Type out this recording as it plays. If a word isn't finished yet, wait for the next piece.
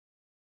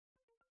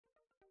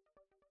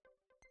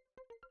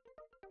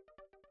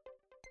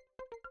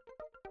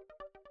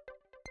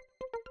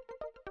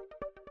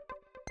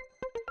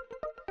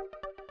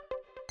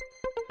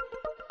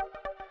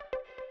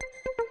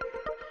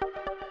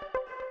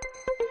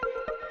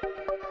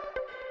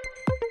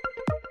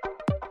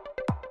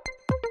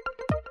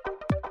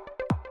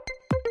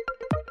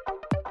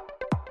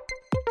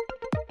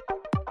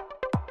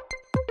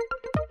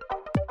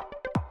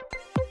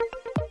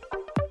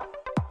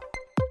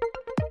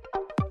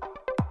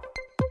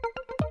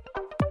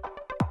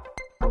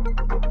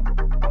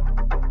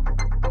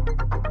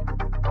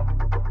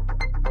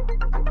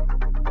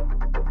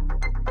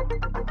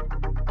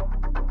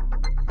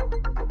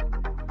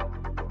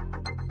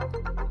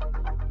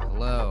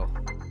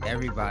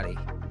everybody.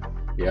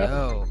 Yep,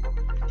 Yo,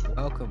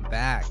 welcome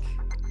back.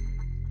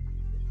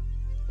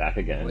 back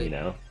again, Wait,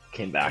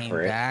 came back came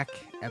for it. back,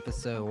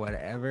 episode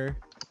whatever.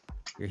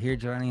 You're here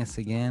joining us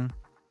again.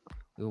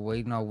 We were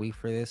waiting all week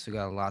for this. We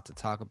got a lot to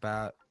talk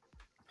about.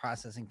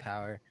 Processing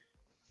Power,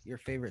 your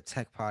favorite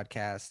tech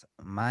podcast.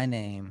 My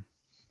name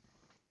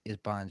is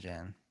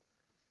Bonjen.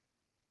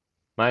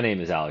 My name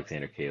is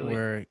Alexander Cayley.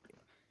 We're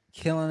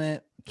killing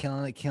it.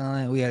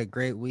 We had a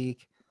great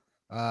week.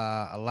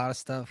 A lot of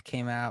stuff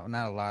came out.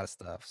 Not a lot of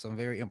stuff. Some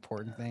very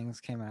important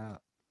things came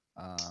out.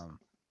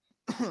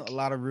 A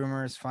lot of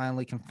rumors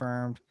finally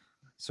confirmed.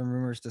 Some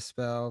rumors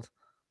dispelled.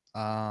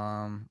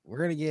 We're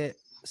gonna get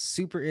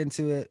super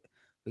into it.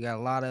 We got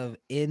a lot of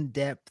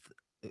in-depth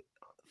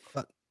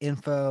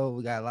info.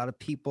 We got a lot of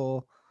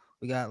people.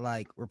 We got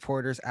like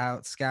reporters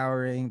out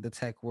scouring the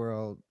tech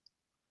world.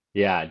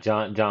 Yeah,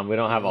 John, we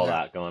don't have We all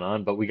got that going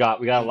on, but we got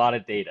a lot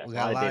of data, we a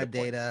got lot a of lot data of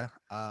points.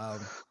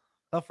 data.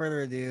 Without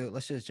further ado,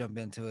 let's just jump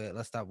into it.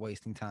 Let's stop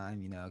wasting time,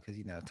 because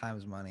time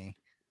is money.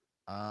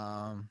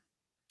 Um,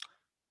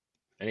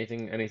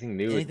 Anything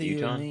new with Anything you, you with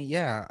John? me?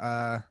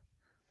 Yeah.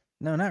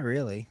 No, not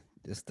really.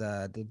 Just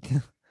did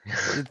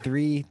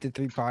three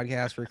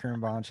podcasts for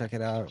Current Bond. Check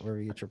it out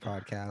wherever you get your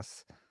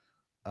podcasts.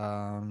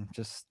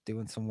 Just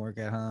doing some work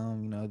at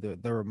home.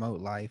 The remote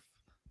life,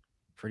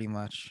 pretty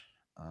much.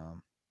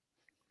 Um,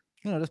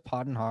 just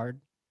podding hard.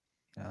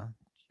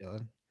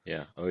 Chilling.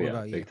 Yeah, oh What yeah,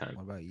 about you? big time.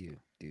 What about you,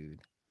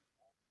 dude?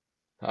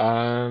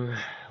 A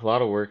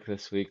lot of work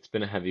this week. It's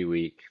been a heavy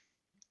week.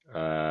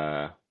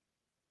 Uh,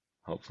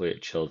 Hopefully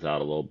it chills out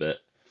a little bit.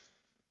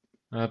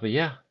 But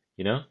yeah,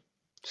 you know,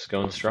 just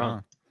going Going strong,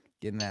 strong,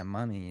 getting that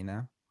money.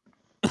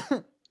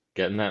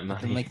 getting that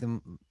Have to money.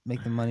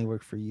 make the money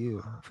work for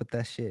you. Put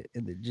that shit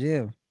in the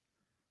gym.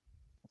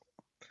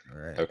 All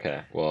right.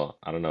 Okay, well,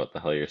 I don't know what the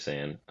hell you're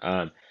saying.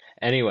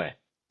 Anyway,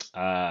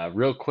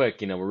 real quick,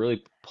 we're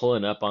really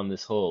pulling up on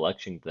this whole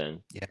election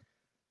thing. Yeah.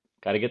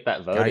 Got to get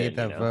that vote Gotta get in.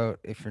 that vote.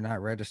 If you're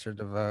not registered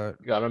to vote,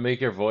 Got to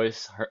make your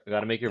voice got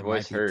to make your it might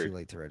voice be too heard.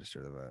 late to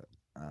register to vote.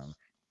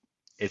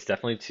 It's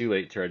definitely too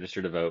late to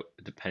register to vote,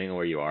 depending on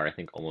where you are. I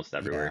think almost Yeah.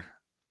 everywhere.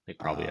 I think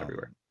probably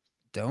everywhere. Um,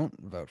 don't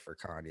vote for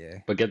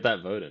Kanye. But get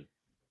that vote in.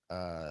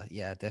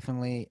 Yeah,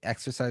 definitely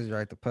exercise your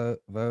right to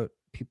vote.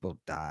 People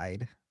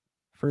died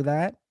for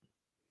that, Yeah.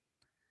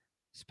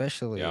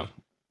 especially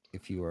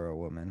if you are a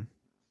woman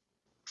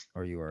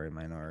or you are a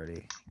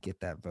minority.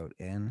 Get that vote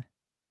in,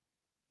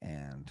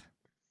 and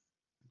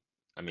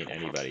I mean,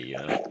 anybody,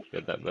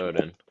 get that vote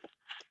in.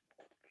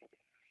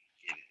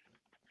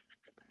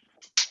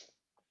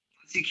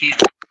 you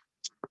can't.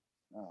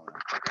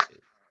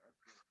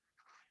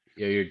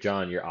 Yeah,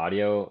 your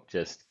audio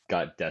just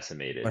got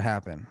decimated. What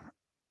happened?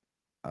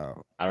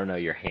 Oh, I don't know,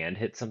 your hand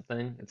hit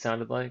something, it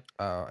sounded like.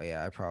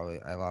 yeah.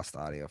 I lost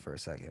audio for a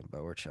second,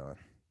 but we're chilling.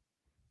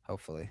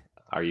 Hopefully,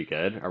 Are you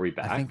good? Are we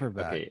I think back? we're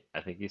back. Okay,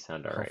 I think you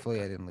sound all right.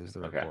 Hopefully, I didn't lose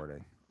the Okay.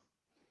 recording.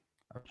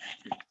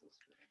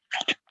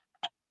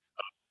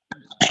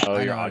 Oh,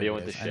 I your know what it audio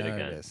went to is. I shit know what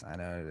it again. is. I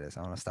know what it is.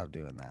 I want to stop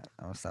doing that.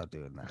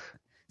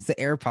 It's the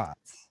AirPods.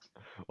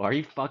 Why are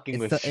you fucking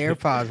It's with the shit?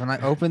 AirPods. When I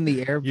open the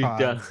You done.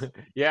 AirPods,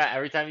 Yeah,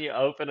 every time you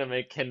open them,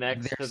 it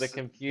connects to the they're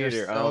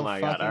computer. Oh so my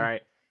God. All fucking.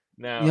 right.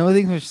 You Now, know, all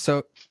things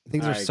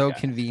are right, so guys.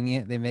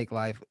 convenient. They make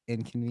life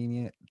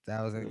inconvenient.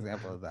 That was an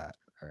example of that.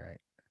 All right.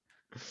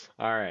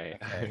 All right.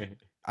 Okay.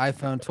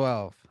 iPhone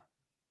 12.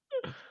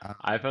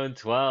 iPhone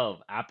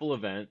 12, Apple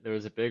event. There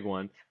was a big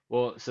one.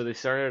 Well, so they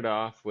started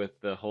off with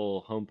the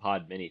whole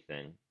HomePod Mini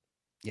thing.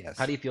 How do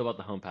Yes, you feel about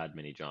the HomePod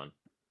Mini, John?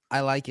 I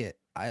like it.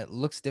 It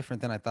looks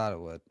different than I thought it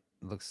would.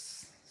 It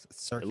looks It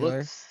circular.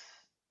 looks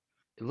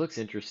it looks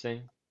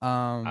interesting.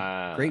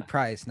 Great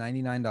price,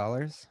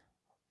 $99.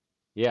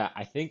 Yeah,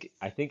 I think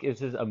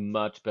this is a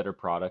much better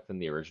product than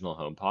the original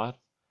HomePod.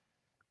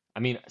 I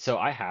mean, so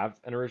I have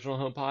an original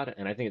HomePod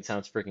and I think it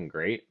sounds freaking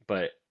great,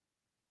 but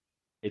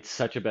it's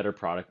such a better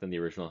product than the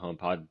original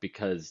HomePod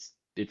because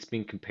it's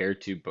being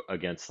compared to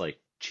against like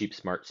cheap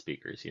smart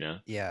speakers.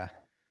 Yeah,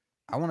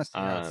 I want to see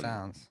how it Um,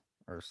 sounds.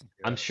 Hear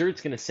I'm how it sure sounds.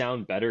 it's gonna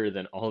sound better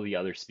than all the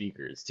other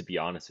speakers, to be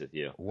honest with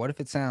you. What if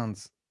it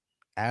sounds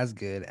as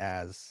good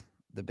as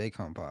the big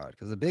HomePod?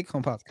 Because the big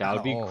HomePod's That kind would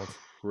of be old.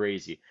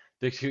 crazy.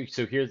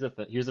 So here's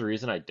the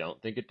reason I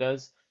don't think it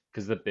does,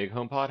 because the big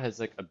HomePod has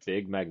like a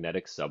big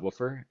magnetic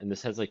subwoofer, and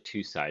this has like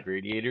two side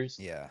radiators.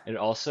 Yeah. And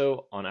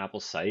also on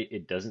Apple's site,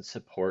 it doesn't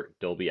support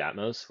Dolby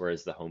Atmos,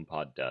 whereas the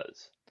HomePod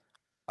does.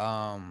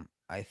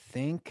 I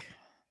think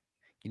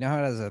how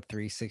it has a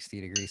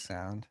 360-degree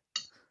sound.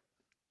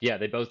 Yeah,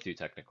 they both do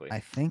technically. I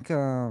think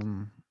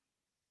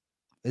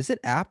is it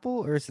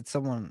Apple or is it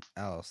someone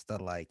else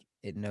that like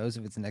it knows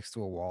if it's next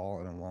to a wall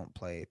and it won't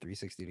play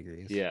 360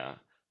 degrees? Yeah.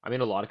 I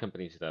mean, a lot of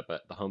companies do that,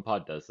 but the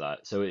HomePod does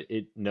that. So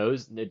it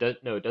knows it does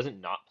no, it doesn't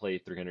not play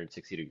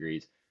 360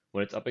 degrees.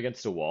 When it's up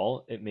against a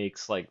wall, it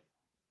makes like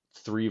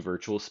three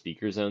virtual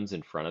speaker zones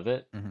in front of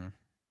it Mm-hmm.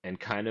 and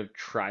kind of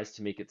tries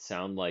to make it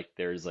sound like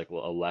there's like a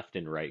left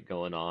and right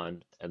going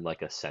on and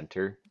like a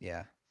center.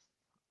 Yeah.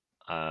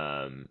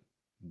 Um,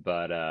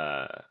 but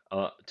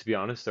to be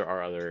honest, there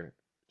are other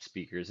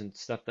speakers and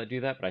stuff that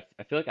do that, but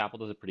I feel like Apple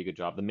does a pretty good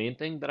job. The main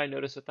thing that I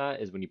notice with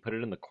that is when you put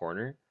it in the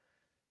corner,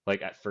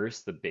 like at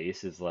first the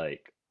bass is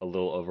like a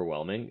little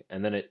overwhelming,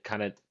 and then it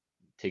kind of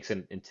takes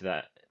it into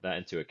that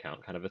into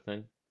account kind of a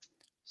thing.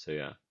 So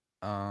yeah,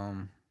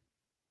 Um,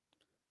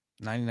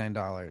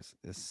 $99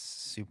 is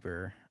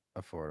super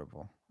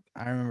affordable.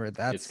 I remember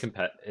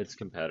it's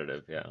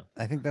competitive, yeah.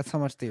 I think that's how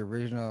much the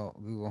original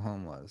Google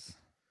Home was.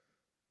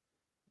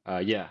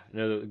 Yeah,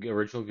 no, the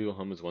original Google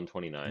Home is And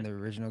 129, the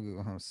original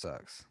Google Home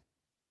sucks,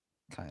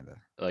 kind of.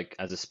 like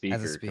as a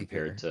As a speaker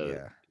compared speaker, to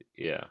yeah.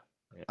 yeah,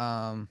 yeah,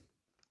 Um,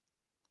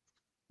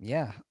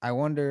 yeah, I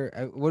wonder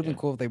it would have been yeah.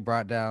 cool if they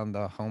brought down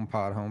the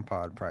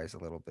HomePod price a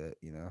little bit,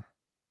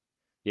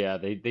 Yeah,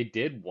 they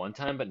did one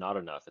time, but not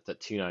enough. It's at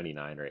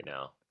 299 right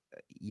now.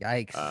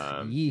 Yikes.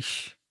 Um,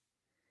 Yeesh.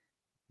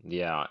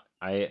 yeah,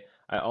 I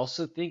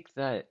also think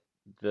that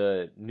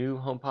the new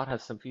HomePod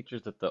has some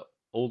features that the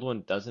old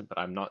one doesn't, but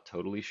I'm not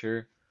totally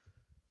sure.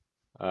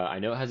 I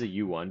know it has a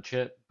U1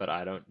 chip, but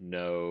I don't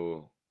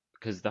know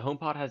because the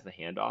HomePod has the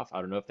handoff.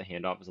 I don't know if the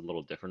handoff is a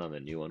little different on the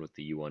new one with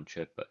the U1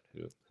 chip, but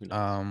who knows?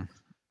 Um,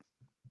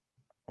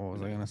 what Who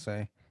was I gonna knows?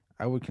 say?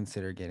 I would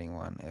consider getting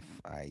one if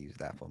I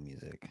used Apple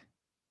Music,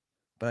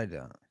 but I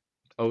don't.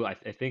 Oh, I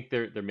think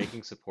they're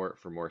making support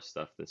for more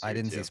stuff this I year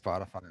didn't see too.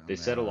 Spotify They on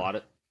there said a though. lot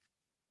of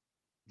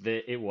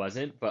it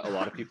wasn't, but a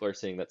lot of people are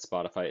saying that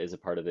Spotify is a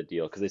part of the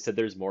deal because they said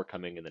there's more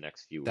coming in the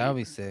next few That would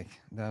be weeks. sick.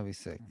 That would be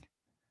sick.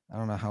 I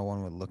don't know how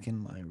one would look in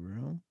my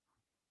room,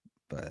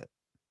 but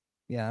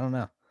yeah, I don't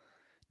know.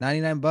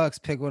 99 bucks,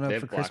 pick one They up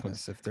for have black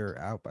ones. Christmas if they're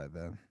out by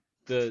then.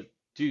 The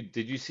dude,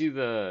 did you see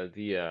the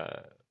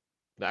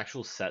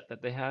actual set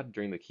that they had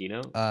during the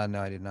keynote?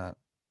 No, I did not.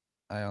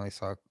 I only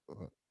saw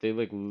They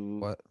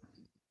what?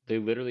 they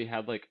literally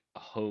had like a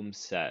home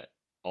set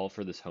all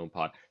for this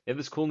HomePod. They have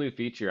this cool new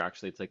feature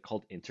actually. It's like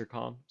called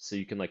intercom, so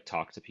you can like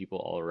talk to people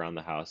all around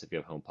the house if you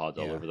have HomePods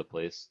all Yeah. over the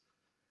place.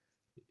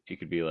 You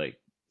could be like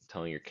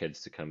telling your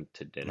kids to come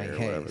to Like, dinner or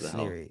hey, whatever the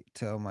hell. Siri,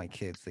 tell my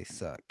kids they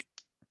suck.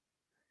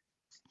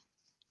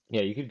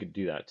 Yeah, you could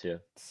do that too.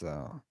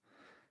 So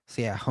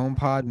yeah,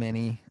 HomePod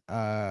Mini.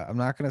 I'm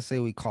not gonna say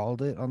we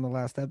called it on the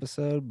last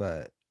episode,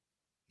 but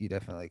you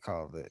definitely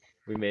called it.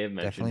 We may have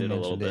mentioned Definitely it a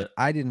little mentioned it. bit.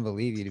 I didn't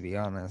believe you, to be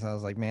honest. I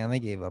was like, man, they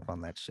gave up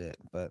on that shit.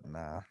 But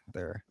nah,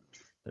 they're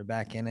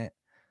back in it.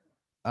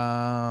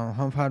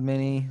 HomePod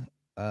Mini.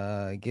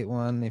 Get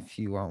one if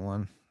you want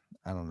one.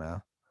 I don't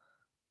know.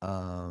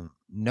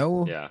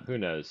 No Yeah, who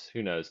knows?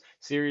 Who knows?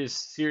 Siri is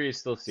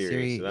still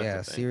serious, so Siri. that's the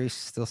Yeah, thing. Siri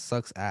still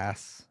sucks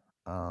ass.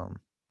 Um,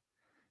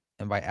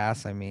 and by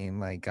ass I mean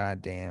like,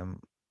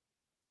 goddamn,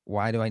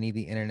 why do I need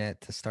the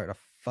internet to start a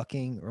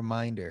fucking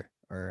reminder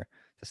or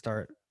to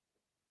start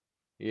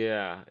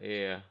Yeah,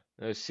 yeah.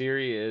 No,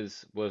 Siri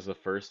is was the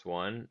first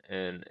one,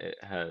 and it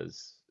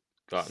has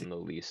S- gotten the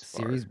least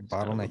Siri's far. It's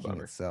kind of a bottlenecking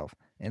bummer. itself?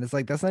 And it's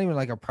like that's not even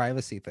like a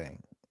privacy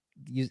thing.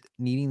 You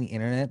needing the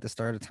internet to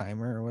start a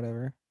timer or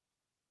whatever.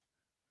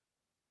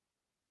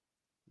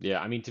 Yeah,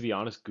 I mean, to be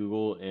honest,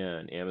 Google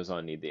and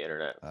Amazon need the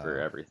internet for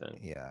Oh, everything.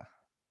 yeah.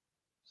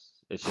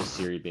 It's just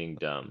Siri being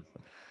dumb.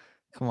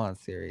 Come on,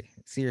 Siri.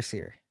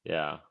 Siri.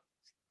 Yeah.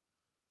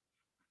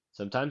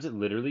 Sometimes it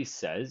literally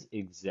says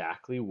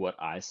exactly what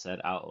I said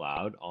out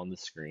loud on the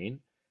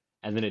screen,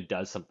 and then it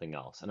does something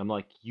else. And I'm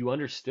like, you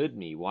understood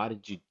me. Why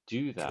did you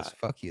do Cause that?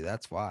 fuck you.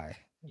 That's why.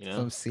 You Cause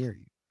know? I'm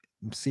Siri.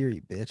 I'm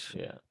Siri, bitch.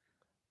 Yeah.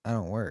 I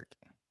don't work.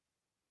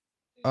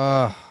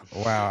 Oh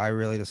wow. I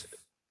really just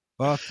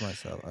fucked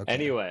myself. Okay.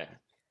 Anyway,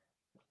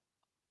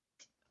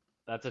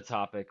 that's a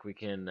topic we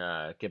can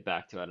get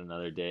back to at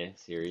another day.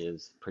 Siri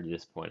is pretty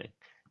disappointing.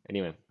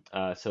 Anyway,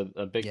 so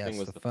a big thing Yes,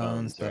 was the the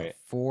phones, phones, the right?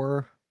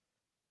 4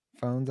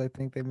 phones I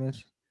think they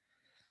mentioned,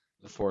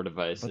 The four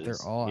but they're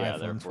devices. all Yeah,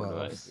 there are iPhone four 12s.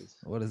 devices.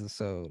 What is it?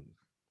 So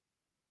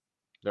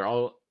They're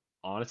all,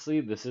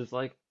 honestly, this is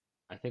like,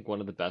 I think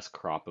one of the best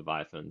crop of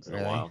iPhones in a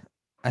really? while.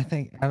 I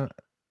think I don't.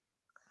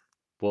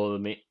 Well,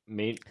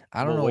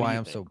 I don't well, know what do why you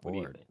I'm so think? What do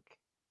you bored. think?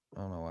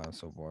 I don't know why I'm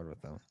so bored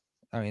with them.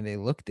 I mean, they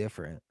look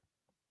different.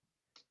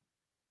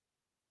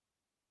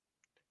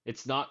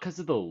 It's not because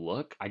of the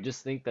look. I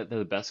just think that they're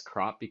the best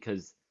crop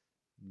because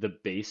the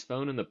base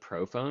phone and the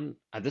Pro phone,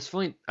 at this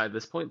point,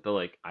 the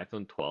like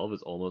iPhone 12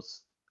 is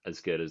almost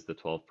as good as the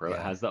 12 Pro. It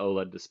Yeah. has the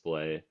OLED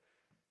display.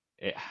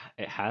 It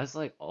has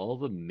like all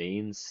the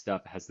main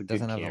stuff. It has the good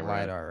Doesn't have the camera.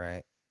 LiDAR,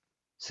 right?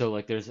 So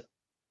like it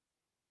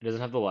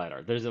doesn't have the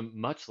LiDAR. There's a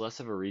much less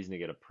of a reason to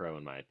get a Pro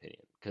in my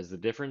opinion because the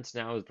difference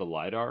now is the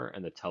LiDAR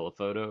and the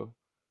telephoto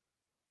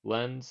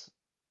lens,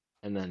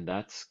 and then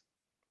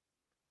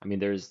I mean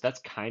that's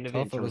kind of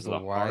it in Telephoto's terms of the the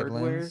wide hardware.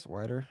 lens,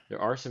 wider. There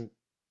are some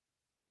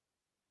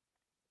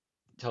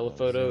Oh,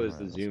 telephoto zoom is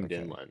the lens. zoomed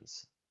in Okay.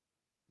 lens.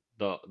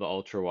 The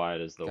ultra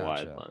wide is the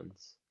wide Gotcha.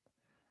 lens.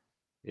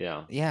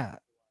 Yeah. Yeah.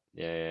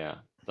 Yeah.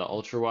 The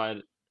ultra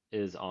wide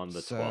is on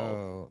the 12.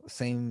 So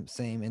same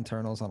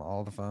internals on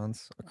all the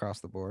phones across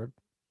the board.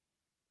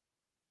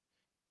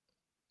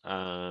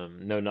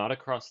 No, not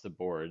across the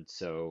board.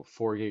 So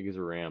 4 gigs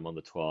of RAM on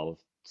the 12,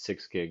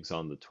 6 gigs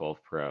on the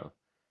 12 Pro.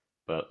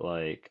 But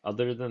like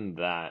other than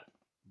that,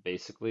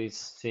 basically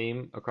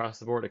same across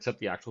the board, except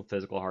the actual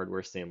physical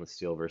hardware, stainless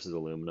steel versus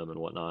aluminum and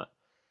whatnot.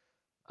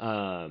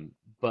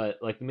 But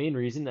like the main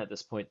reason at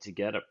this point to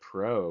get a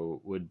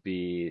Pro would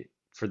be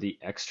for the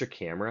extra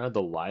camera,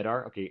 the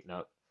LiDAR. Okay,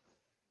 now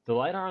the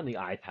LiDAR on the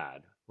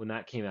iPad, when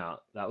that came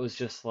out, that was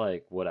just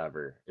like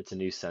whatever. It's a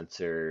new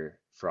sensor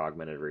for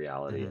augmented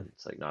reality, Hmm. and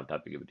it's like not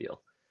that big of a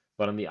deal.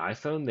 But on the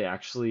iPhone, they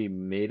actually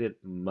made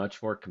it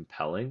much more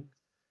compelling.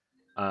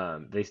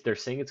 They're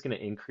saying it's going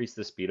to increase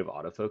the speed of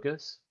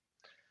autofocus.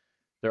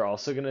 They're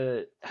also going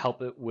to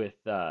help it with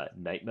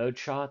night mode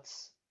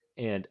shots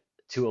and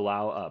to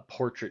allow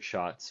portrait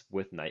shots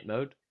with night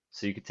mode.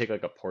 So you could take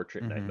like a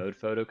portrait night Hmm. mode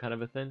photo kind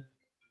of a thing.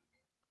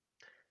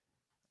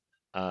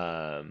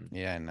 Um,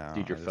 Yeah, I know.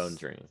 dude, your I phone's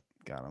just ringing.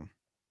 got him.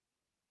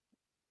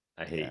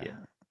 I hate Yeah. you.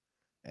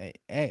 Hey,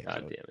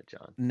 God damn it,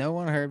 John. no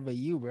one heard but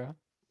you, bro.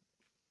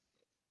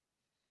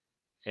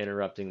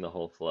 Interrupting the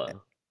whole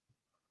flow.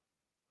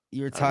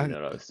 You were I don't even talking.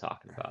 know what I was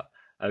talking about.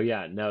 Oh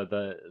yeah, no,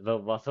 the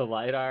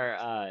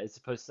LiDAR is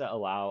supposed to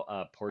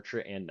allow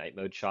portrait and night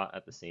mode shot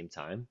at the same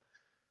time.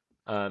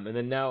 And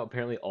then now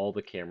apparently all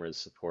the cameras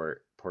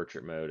support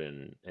portrait mode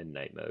and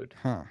night mode.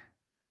 Huh.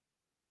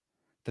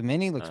 The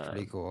mini looks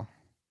pretty Um, cool.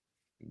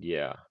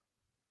 yeah,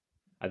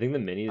 I think the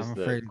mini I'm is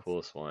the afraid.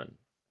 coolest one.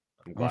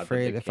 I'm I'm glad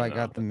that afraid they if I came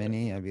got out the with it.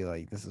 mini, I'd be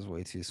like, this is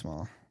way too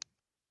small.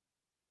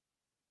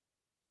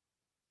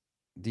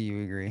 Do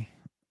you agree?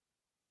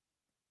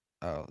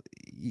 Oh,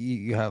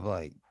 you have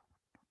like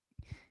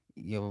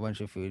you have a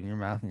bunch of food in your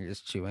mouth and you're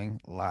just chewing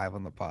live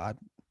on the pod.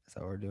 Is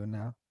that what we're doing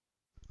now?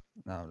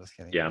 No, I'm just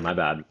kidding. Yeah, my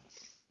bad.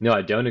 No,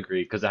 I don't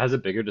agree because it has a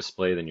bigger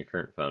display than your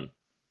current phone.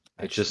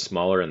 I It's just see.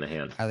 smaller in the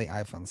hand. I think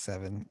iPhone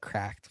 7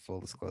 cracked. Full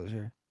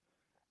disclosure.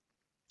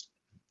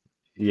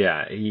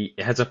 Yeah, it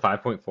has a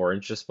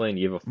 5.4-inch display and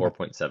you have a My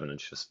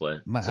 4.7-inch display,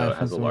 my so it iPhone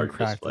has a 7 larger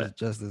cracked display. is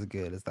just as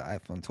good as the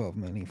iPhone 12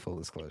 mini. Full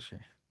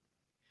disclosure.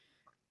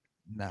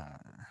 Nah,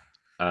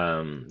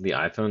 The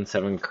iPhone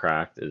 7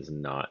 cracked is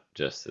not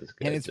just as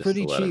and good, it's just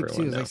to pretty let cheap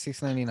too. everyone It's like know.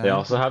 $6.99, They I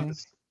also have think.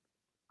 this,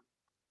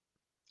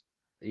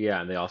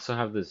 yeah, and they also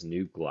have this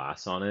new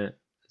glass on it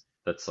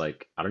that's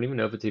like, I don't even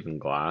know if it's even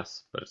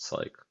glass, but it's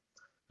like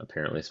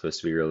apparently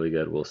supposed to be really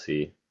good. We'll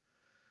see.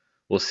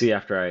 We'll see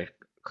after I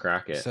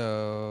crack it.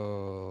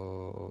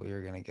 So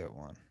you're gonna get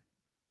one.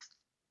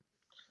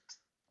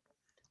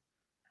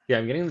 Yeah,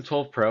 I'm getting the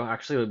 12 Pro.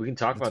 Actually, we can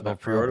talk The about 12 that.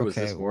 Pro. Pre-order was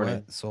Okay, this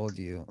morning. what sold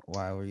you?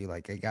 Why were you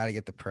like, I gotta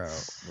get the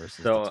Pro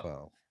versus the So,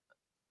 12?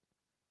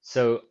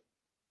 so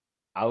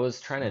I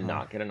was trying Uh to huh.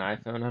 not get an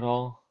iPhone at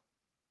all,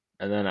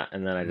 and then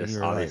I Then just you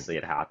were like, obviously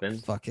it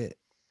happened. fuck it.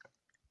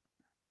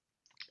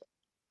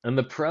 And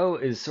the Pro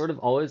is sort of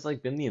always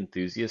like been the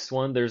enthusiast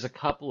one. There's a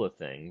couple of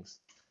things.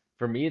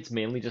 For me, it's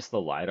mainly just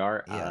the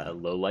LiDAR, Yeah,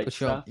 low light but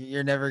stuff,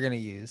 you're never gonna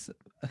use.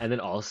 and then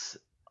also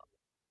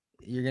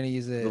You're gonna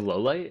use the it low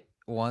light.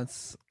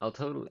 once. I'll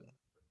totally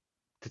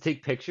to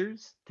take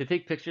pictures. To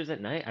take pictures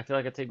at night, I feel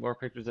like I take more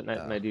pictures at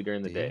night than Oh, I do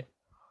during the do you? day.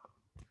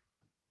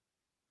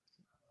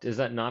 Is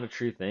that not a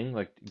true thing?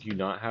 Like, do you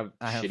not have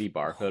I have shitty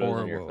bar photos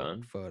on your horrible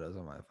phone? photos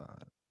on my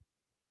phone.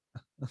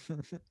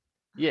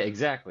 Yeah,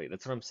 exactly.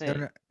 That's what I'm They're saying.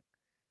 not,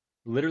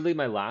 Literally,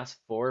 my last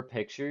four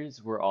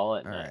pictures were all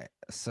at all night. right.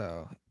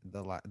 So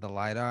the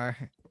lidar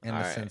and All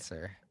the right.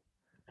 sensor.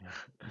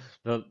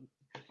 The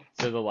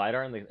So the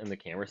LiDAR and the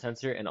camera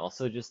sensor, and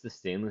also just the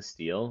stainless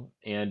steel.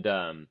 And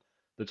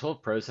the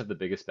 12 Pros have the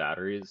biggest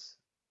batteries,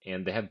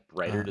 and they have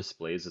brighter Uh,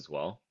 displays as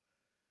well.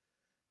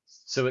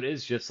 So it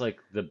is just like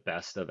the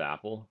best of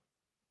Apple.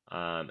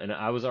 And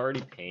I was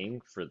already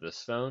paying for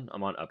this phone.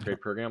 I'm on how,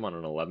 upgrade program on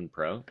an 11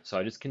 Pro, so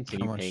I just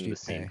how continue much do paying you the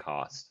same pay?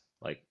 cost.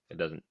 Like it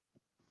doesn't,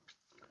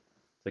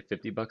 it's like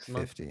 $50 a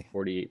month, 50,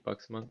 48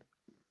 bucks a month.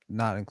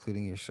 not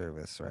including your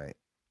service, right?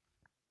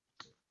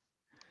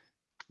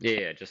 Yeah,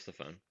 yeah, just the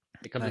phone.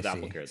 It comes I with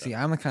Apple see. Care See, though.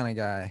 I'm the kind of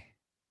guy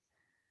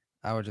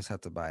I would just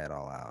have to buy it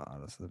all out.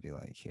 I'll just be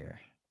like,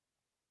 here,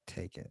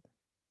 take it.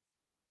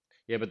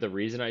 Yeah, but the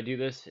reason I do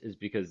this is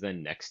because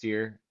then next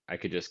year I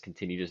could just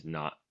continue just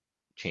not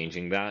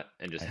changing that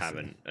and just I see.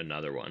 having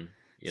another one,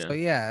 you So know?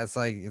 yeah, it's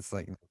like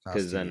no cost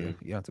Because to you. then,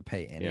 You don't have to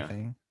pay yeah,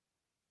 anything.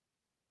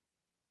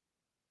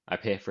 I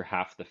pay for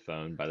half the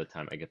phone by the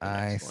time I get the I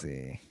next one.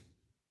 see.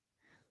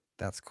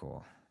 That's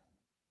cool.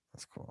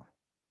 That's cool.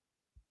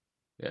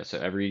 Yeah, so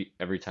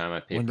every time I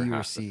pay When do for you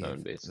half the receive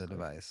phone the basically.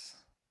 device?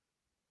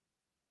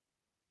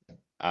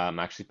 I'm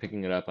actually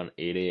picking it up on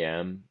 8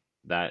 a.m.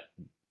 that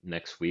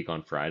next week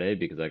on Friday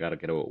because I gotta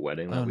go to a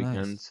wedding Oh, that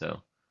weekend, nice.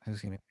 so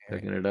Who's gonna be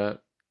married? picking it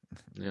up.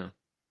 Yeah.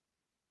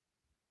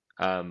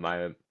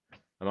 My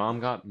mom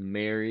got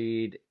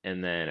married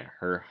and then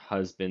her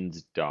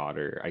husband's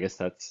daughter. I guess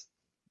that's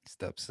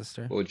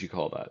Stepsister? what would you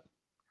call that?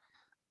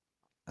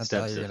 I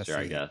thought you were gonna Stepsister,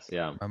 I say guess.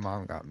 Yeah. my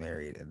mom got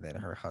married and then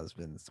her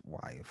husband's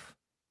wife.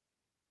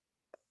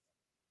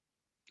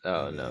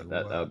 I'd Oh be no, like,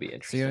 that what? would be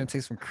So you're gonna interesting.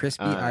 take some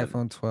crispy Um,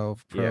 iPhone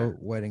 12 yeah. Pro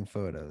wedding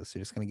photos.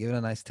 You're just gonna give it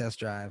a nice test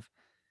drive.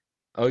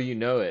 Oh, you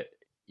know it.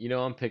 You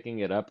know I'm picking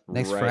it up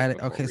Next right Friday.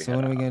 before Okay, we so head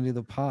when are we out. gonna do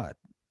the pod?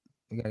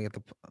 We gotta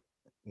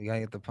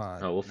get the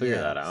pod. Oh, we'll figure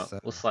Yeah, that out. so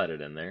We'll slide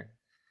it in there.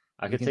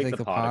 I You could can take take the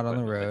the pod pod on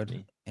the equipment with road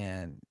me.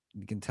 and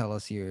you can tell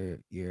us your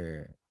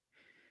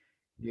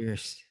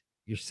s-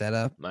 your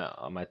setup, My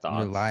your thoughts.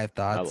 live My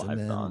thoughts, and live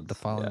then the thoughts.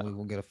 following Yeah. week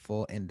we'll get a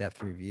full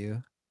in-depth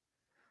review.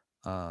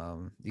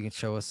 You can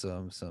show us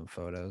some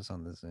photos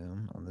on the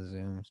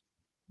Zoom.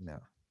 No.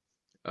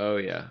 Oh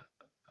yeah.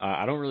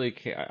 I don't really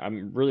care.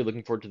 I'm really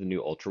looking forward to the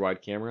new ultra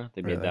wide camera.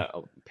 They made Really? that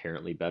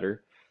apparently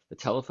better. The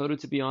telephoto,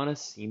 to be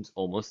honest, seems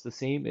almost the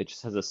same. It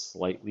just has a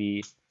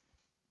slightly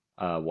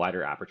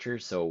wider aperture,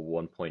 so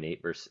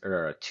 1.8 versus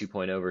or a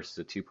 2.0 versus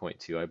a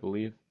 2.2, I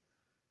believe.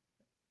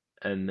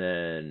 And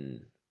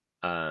then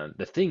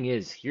the thing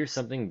is, here's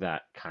something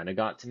that kind of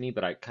got to me,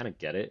 but I kind of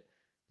get it.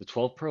 The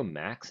 12 Pro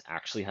Max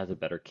actually has a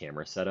better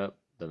camera setup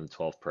than the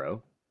 12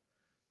 Pro.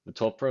 The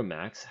 12 Pro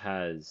Max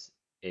has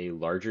a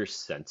larger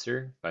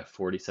sensor by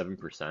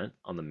 47%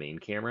 on the main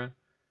camera,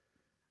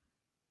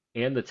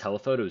 and the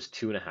telephoto is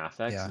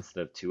 2.5x Yeah. instead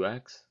of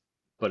 2x,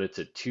 but it's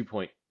a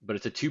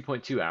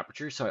 2.2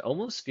 aperture, so I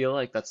almost feel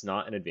like that's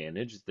not an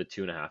advantage, the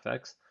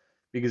 2.5x,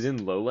 because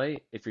in low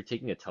light, if you're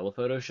taking a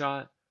telephoto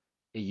shot,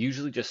 it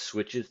usually just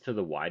switches to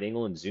the wide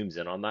angle and zooms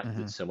in on that because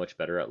Hmm. it's so much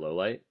better at low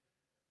light.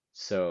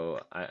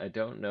 So I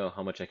don't know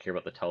how much I care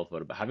about the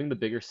telephoto, but having the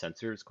bigger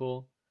sensor is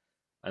cool.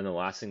 And the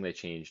last thing they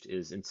changed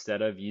is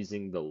instead of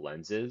using the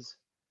lenses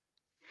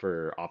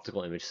for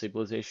optical image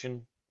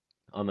stabilization,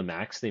 on the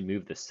Max they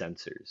moved the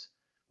sensors,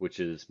 which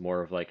is more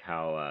of like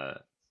how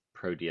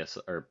Pro DS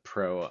or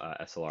Pro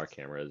SLR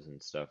cameras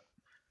and stuff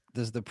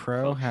Does the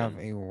Pro have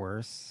function. a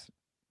worse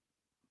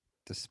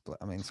display?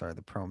 I mean, sorry,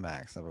 the Pro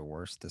Max have a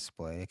worse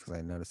display because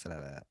I noticed it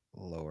at a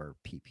lower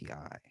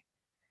PPI.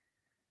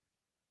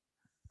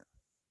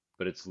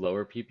 But it's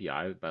lower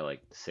PPI by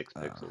like 6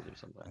 pixels or Oh,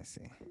 something. I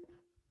see.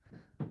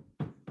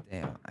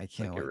 Damn, I It's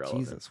like can't wait. irrelevant.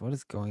 Jesus, what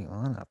is going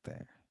on out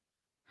there?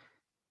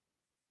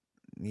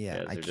 Yeah,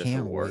 Yeah, is I there just a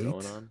can't war going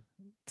wait on?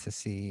 to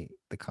see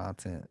the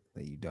content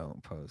that you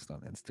don't post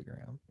on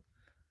Instagram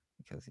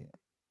because yeah,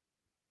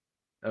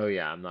 Oh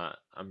yeah, I'm not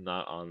on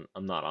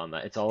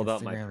that. It's all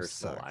about my Instagram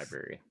personal sucks.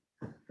 library.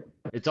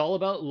 It's all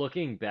about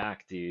looking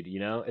back, dude,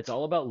 It's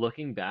all about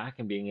looking back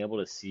and being able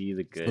to see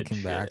the Just good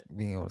looking back, shit,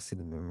 being able to see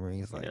the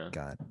memories, you like know?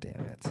 God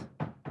damn it.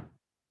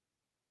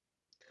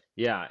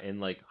 Yeah, in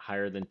like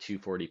higher than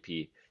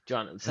 240p.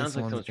 John, it At least sounds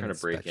the like ones someone's getting trying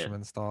to break Spectrum in.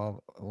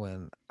 installed.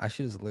 When I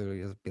should just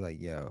literally just be like,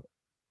 "Yo,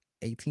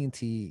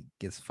 AT&T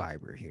gets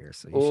fiber here,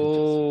 so you should just switch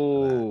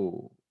to that."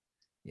 Oh,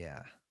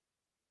 Yeah.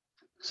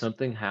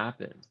 something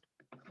happened.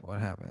 What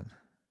happened?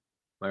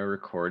 My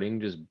recording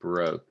just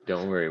broke.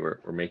 Don't worry, we're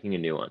making a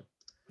new one.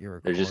 You're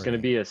There's just going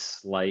to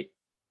recording. be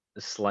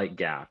a slight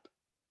gap,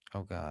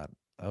 Oh God.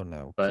 Oh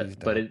no. but Please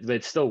don't.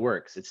 it still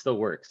works. It still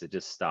works. It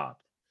just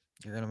stopped.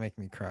 You're gonna make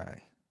me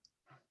cry.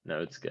 No,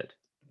 it's good.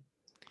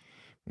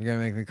 You're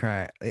gonna make me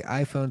cry. The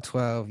iPhone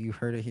 12. You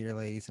heard it here,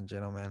 ladies and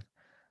gentlemen.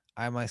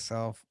 I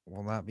myself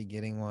will not be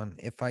getting one.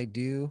 If I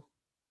do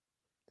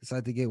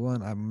decide to get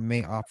one, I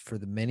may opt for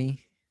the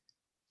mini.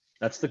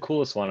 That's the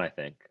coolest one, I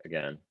think.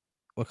 Again,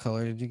 What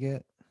color did you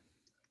get?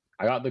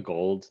 I got the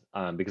gold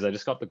because I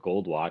just got the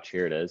gold watch.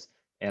 Here it is,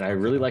 and I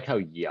really Okay. like how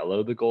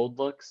yellow the gold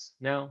looks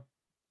now.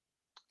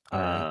 All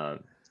right.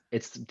 Um,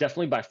 it's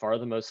definitely by far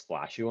the most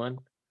flashy one,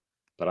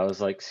 but I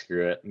was like,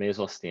 screw it, may as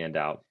well stand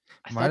out.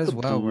 Might as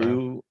well,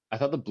 bro. I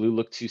thought the blue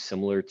looked too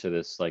similar to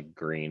this like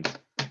green.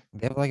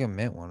 They have like a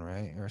mint one,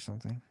 right? Or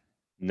something.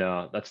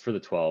 No, that's for the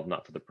 12,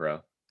 not for the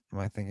Pro. Am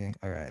I thinking?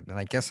 All right. Then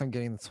I guess I'm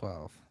getting the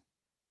 12.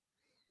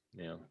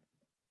 Yeah.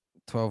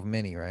 12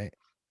 mini, right?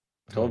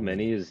 12 12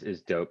 mini mini.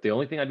 is dope. The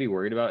only thing I'd be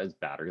worried about is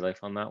battery life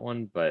on that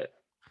one, but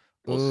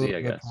we'll Ooh, see,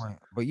 I good guess. point.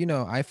 But you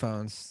know,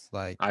 iPhones,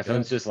 like they iPhones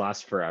don't just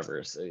last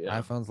forever, so yeah.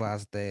 iPhones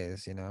last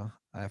days, you know.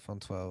 iPhone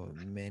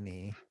 12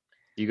 mini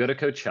You go to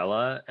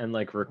Coachella and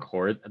like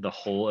record the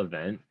whole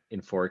event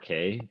in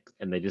 4K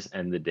and they just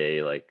end the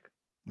day like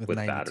with with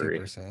battery.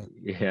 92%.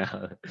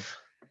 Yeah.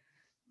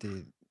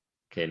 Dude,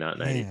 Okay, not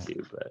man,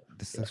 92, but yeah.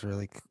 this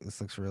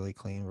looks really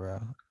clean, bro.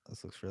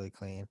 This looks really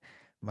clean.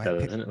 Might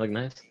pick Doesn't it up look the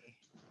nice? mini.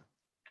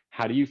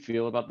 How do you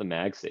feel about the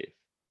MagSafe?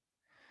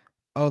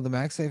 Oh, the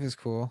MagSafe is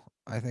cool.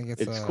 I think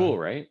it's It's cool,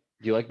 right?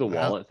 Do you like the I don't,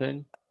 wallet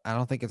thing? I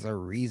don't think it's a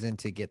reason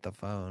to get the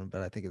phone,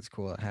 but I think it's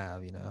cool to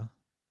have, you know.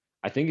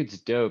 I think it's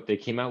dope. They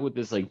came out with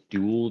this like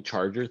dual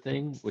charger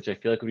thing, which I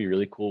feel like would be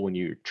really cool when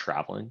you're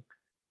traveling.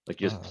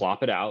 Like you just Uh,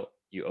 plop it out,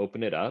 you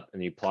open it up,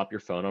 and you plop your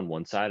phone on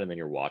one side and then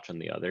your watch on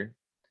the other.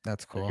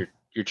 that's Like cool.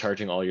 you're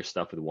charging all your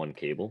stuff with one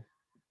cable.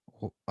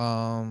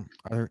 Are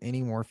there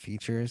any more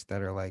features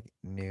that are like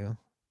new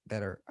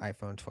that are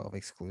iPhone 12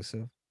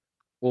 exclusive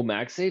Well,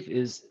 MagSafe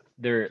is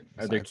they're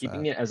besides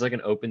keeping that? it as like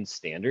an open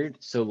standard.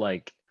 So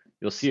like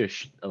you'll see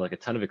like a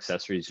ton of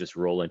accessories just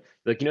roll in.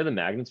 Like the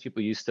magnets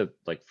people used to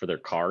like for their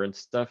car and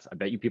stuff. I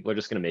bet you people are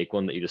just gonna make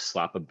one that you just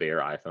slap a bare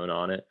iPhone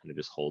on it and it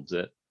just holds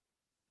it.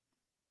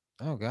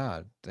 Oh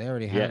God, they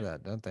already have Yeah,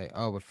 that, don't they?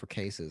 Oh, but for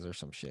cases or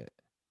some shit.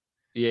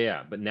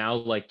 yeah. But now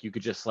like you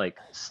could just like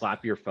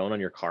slap your phone on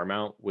your car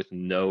mount with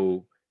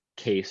no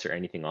case or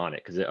anything on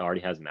it because it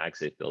already has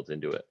MagSafe built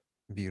into it.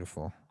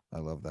 Beautiful. I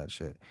love that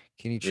shit.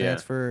 Can you Yeah.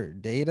 transfer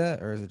data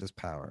or is it just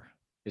power?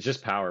 It's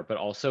just power, but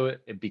also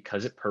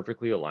because it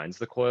perfectly aligns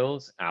the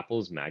coils,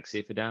 Apple's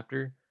MagSafe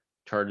adapter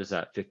charges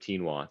at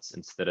 15 watts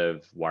instead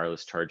of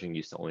wireless charging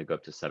used to only go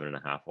up to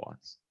 7.5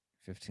 watts.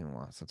 15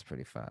 watts. That's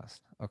pretty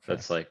fast. Okay.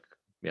 That's like,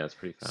 yeah, it's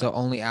pretty So fast.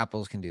 only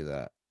Apples can do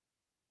that.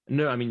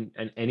 No, I mean,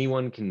 and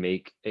anyone can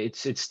make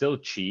it's still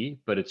Qi,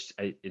 but it's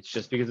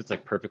just because it's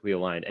like perfectly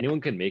aligned. Anyone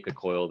can make a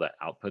coil that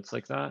outputs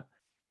like that,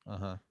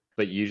 Uh-huh.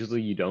 but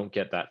usually you don't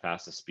get that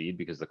fast a speed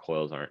because the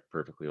coils aren't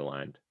perfectly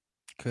aligned.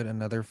 Could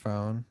another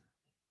phone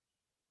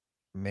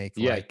make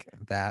Yeah, like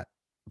that,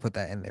 put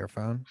that in their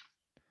phone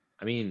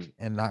I mean,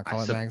 and not I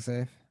call it sup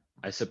MagSafe?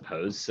 I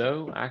suppose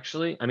so,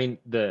 actually. I mean,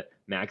 the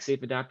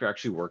MagSafe adapter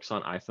actually works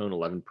on iPhone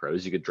 11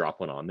 Pros. You could drop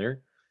one on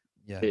there.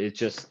 Yeah.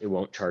 It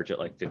won't charge at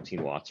like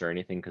 15 watts or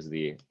anything because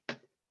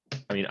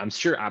I mean, I'm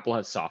sure Apple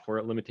has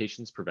software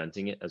limitations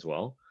preventing it as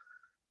well,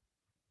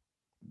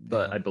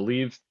 but I Damn.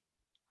 believe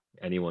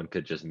anyone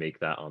could just make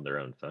that on their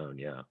own phone.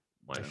 Yeah,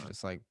 why I should not?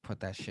 just like put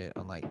that shit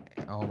on like,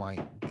 oh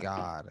my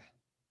God.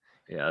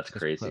 Yeah, that's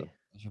crazy.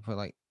 I should put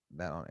like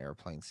that on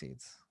airplane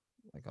seats.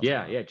 Like on the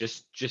Yeah, bottom. yeah,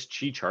 just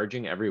Qi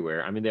charging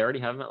everywhere. I mean, they already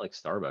have them at like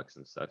Starbucks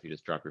and stuff. You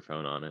just drop your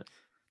phone on it.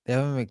 They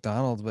have a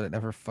McDonald's, but it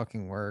never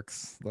fucking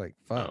works. Like,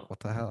 fuck, Oh, what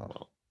the hell?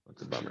 well,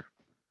 that's a bummer.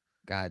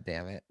 God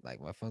damn it. Like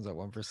my phone's at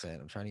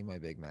 1%. I'm trying to eat my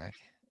Big Mac.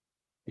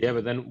 Yeah, but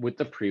And then with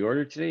the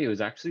pre-order today, it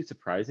was actually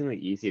surprisingly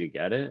easy to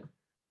get it.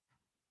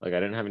 Like I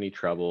didn't have any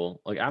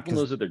trouble. Like Apple because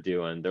knows what they're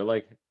doing. They're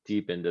like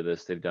deep into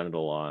this. They've done it a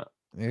lot.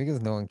 maybe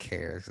because no one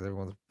cares because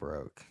everyone's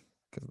broke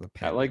because of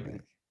the At like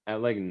pandemic.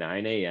 at like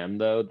 9 a.m.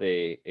 though,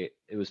 it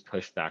was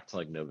pushed back to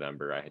like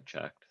November. I had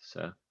checked.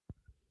 So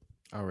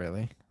Oh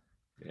really?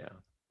 yeah.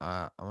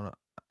 I'm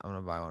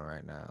gonna buy one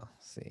right now.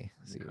 Okay.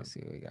 See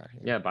what we got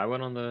here. Yeah, buy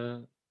one on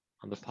the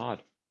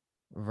pod.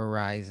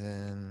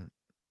 Verizon.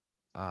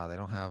 They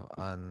don't have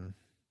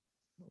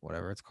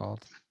whatever it's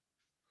called.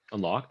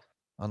 Unlocked?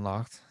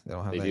 Unlocked. They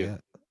don't have They that do.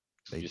 yet. You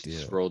They just do.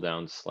 scroll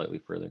down slightly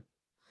further.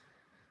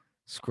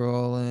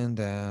 Scrolling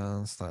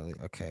down slightly.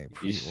 Okay,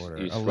 You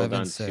pre-order. scroll Eleven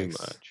down too six.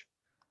 much.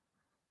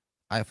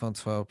 iPhone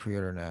 12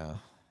 pre-order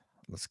now.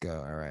 Let's go.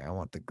 All right, I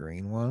want the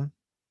green one.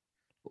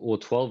 Well,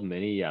 12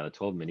 mini, yeah, the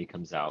 12 mini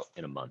comes out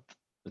in a month.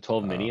 The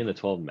 12 mini Uh, and the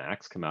 12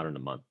 max come out in a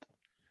month.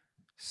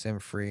 SIM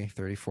free,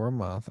 34 a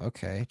month.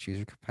 Okay, choose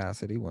your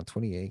capacity,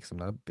 128. Because I'm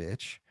not a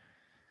bitch.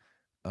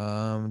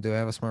 Do I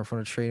have a smartphone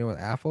to trade in with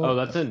Oh, Apple?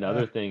 that's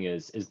another thing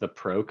is the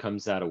Pro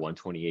comes at a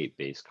 128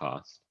 base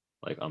cost,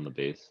 like on the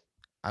base.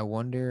 I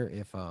wonder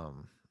if nah,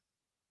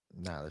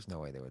 there's no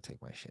way they would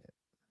take my shit.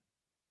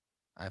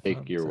 Take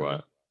iPhone your 7,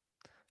 what?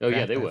 Oh yeah,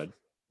 cracked they iPhone. would.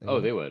 They Oh,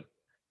 would. they would.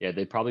 Yeah,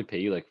 they'd probably pay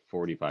you like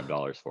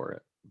 $45 for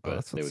it, Oh, but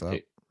that's what's up.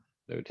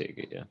 they would take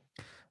it, yeah.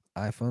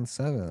 iPhone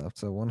 7 up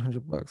to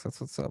 100 bucks. That's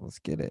what's up. Let's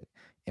get it.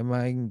 Am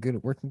I in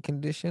good working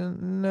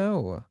condition?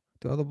 No.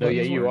 Do all the No,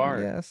 yeah, buttons you work?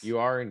 are. Yes. You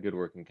are in good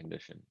working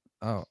condition.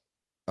 Oh,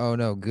 oh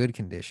no, good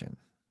condition.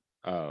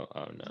 Oh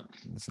no.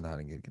 It's not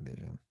in good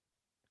condition.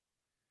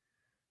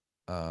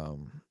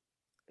 Um,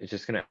 It's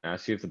just gonna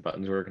ask you if the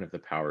buttons work and if the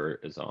power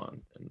is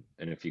on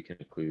and if you can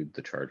include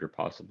the charger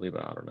possibly,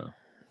 but I don't know.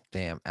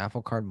 damn,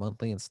 Apple Card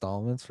monthly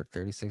installments for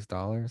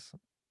 $36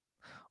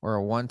 or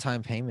a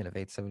one-time payment of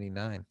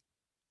 879.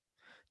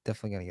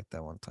 Definitely gonna get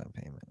that one-time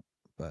payment.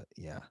 But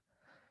yeah,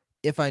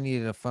 if I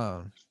needed a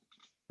phone,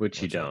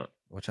 Which you don't,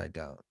 which I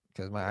don't,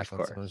 because my of iPhone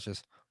course. 7 is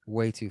just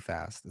way too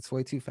fast. It's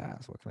way too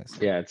fast. What can I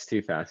say? Yeah, it's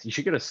too fast. You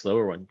should get a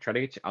slower one. Try to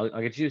get you.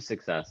 I'll get you a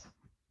 6S.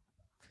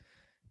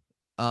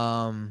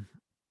 Um,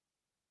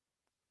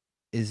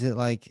 is it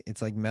like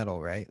it's like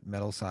metal, right?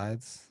 Metal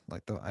sides,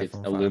 like the It's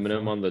iPhone 5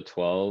 aluminum 4. on the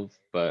 12,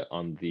 but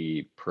on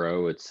the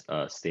Pro, it's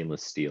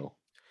stainless steel.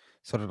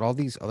 So did all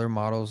these other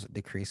models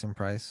decrease in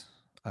price?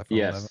 iPhone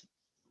 11. Yes,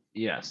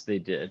 yes, they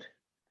did.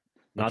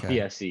 Not the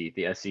Okay. SE.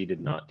 The SE did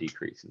not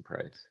decrease in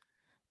price.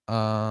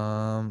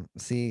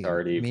 It's See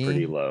already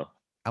pretty me. low.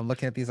 I'm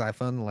looking at these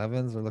iPhone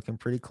 11s. They're looking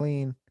pretty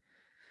clean.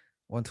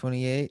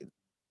 128,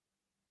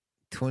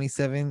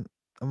 27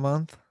 a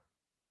month,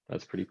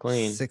 That's pretty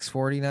clean.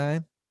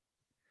 649.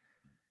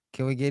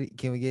 Can we get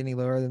any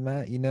lower than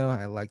that? You know,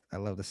 I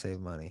love to save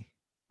money.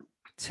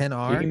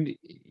 10R?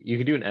 You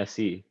can do an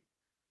SE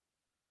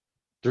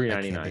I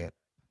can't do 399. it.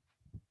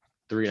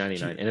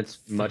 399 and it's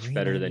much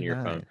better than your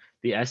phone. 399.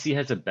 The SE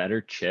has a better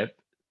chip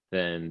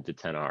than the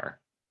 10R.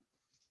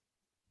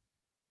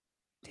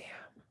 Damn.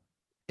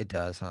 It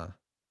does, huh?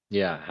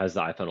 Yeah, it has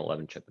the iPhone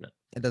 11 chip in it.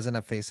 It doesn't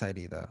have Face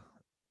ID though.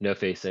 No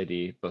Face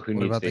ID, but who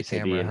What needs about the Face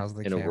ID camera? How's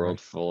the in a camera? world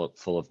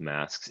full of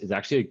masks? It's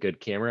actually a good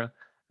camera.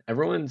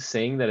 Everyone's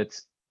saying that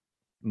it's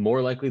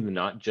more likely than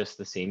not just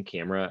the same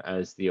camera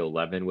as the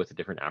 11 with a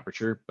different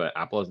aperture, but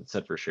Apple hasn't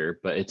said for sure.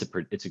 But it's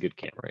a good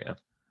camera, yeah.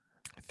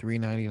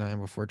 399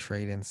 before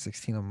trade in,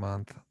 16 a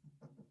month.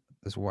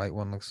 This white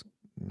one looks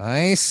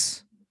nice.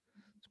 This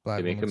They black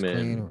one make looks them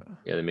clean. in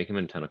yeah, they make them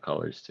in a ton of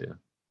colors too.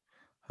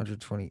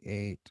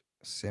 128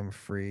 SIM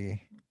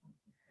free.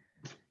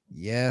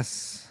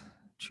 Yes.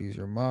 Choose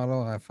your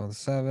model. iPhone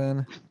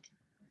 7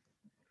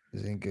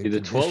 is in See, good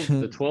the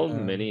condition. 12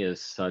 mini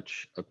is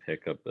such a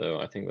pickup though.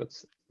 I think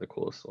that's the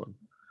coolest one.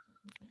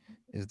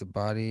 Is the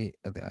body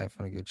of the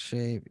iPhone in good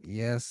shape?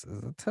 Yes.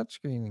 Is the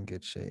touchscreen in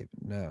good shape?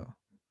 No.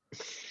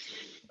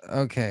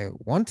 Okay.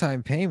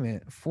 One-time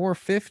payment,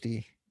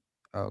 450.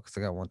 Oh, because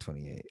I got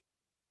 128.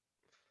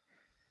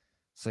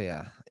 So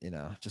yeah,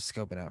 just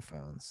scoping out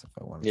phones if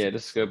I wanted to Yeah, get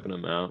just some. scoping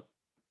them out.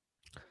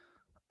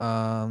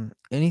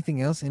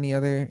 Anything else? Any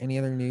other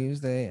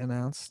news they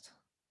announced?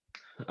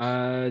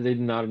 They did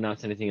not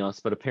announce anything else,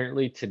 but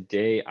apparently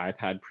today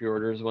iPad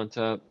pre-orders went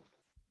up.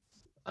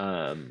 The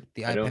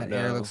I don't iPad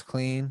Air know. looks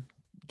clean.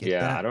 Get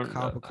Yeah, I that. don't know.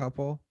 Cop a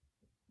couple.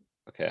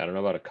 Okay, I don't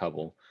know about a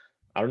couple.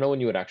 I don't know when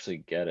you would actually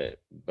get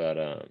it, but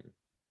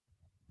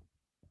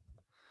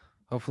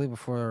Hopefully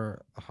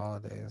before the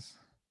holidays.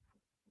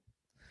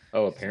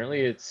 oh, 'Cause,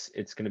 apparently it's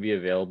going to be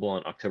available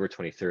on October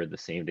 23rd, the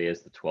same day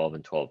as the 12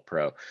 and 12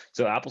 Pro.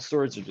 So Apple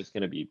stores are just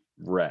going to be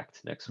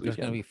wrecked next They're gonna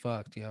weekend. be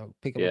fucked, yo.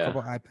 Pick up a Yeah.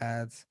 couple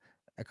iPads,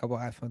 a couple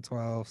iPhone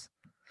 12s.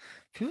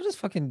 People just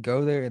fucking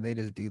go there and they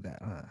just do that,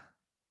 huh?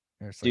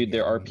 They're just like, Dude, yeah,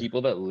 there let are me.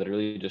 people that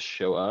literally just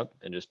show up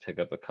and just pick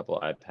up a couple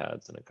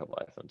iPads and a couple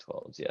iPhone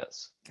 12s.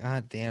 Yes.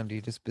 God damn,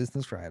 dude, just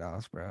business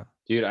write-offs, bro.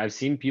 Dude, I've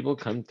seen people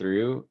come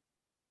through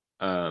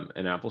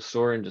an Apple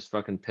store and just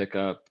fucking pick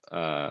up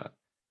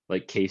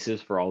like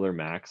cases for all their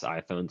Macs,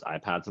 iPhones,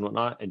 iPads and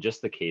whatnot, and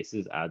just the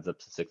cases adds up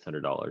to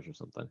 $600 or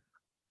something.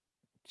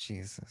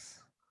 Jesus,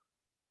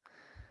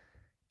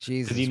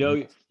 Because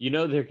Jesus. you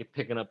know they're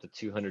picking up the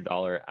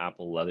 $200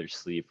 Apple leather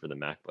sleeve for the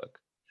MacBook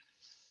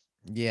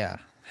Yeah,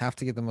 have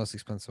to get the most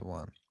expensive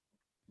one,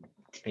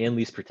 and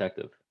least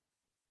protective.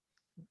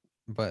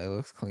 but it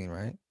looks clean,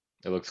 right?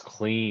 It looks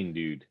clean,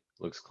 dude.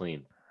 Looks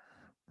clean.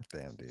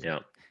 Damn, dude. Yeah.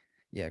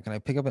 Yeah, can I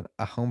pick up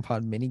a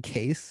HomePod mini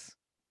case?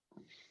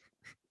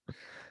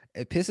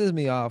 It pisses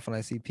me off when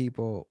I see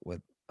people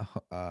with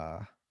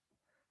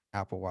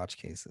Apple Watch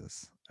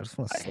cases. I just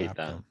want to I hate slap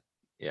that. them.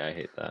 Yeah, I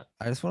hate that.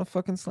 I just want to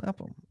fucking slap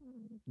them.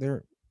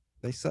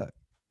 They suck.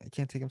 I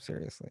can't take them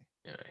seriously.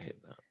 Yeah, I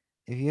hate that.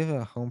 If you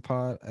have a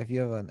HomePod, if you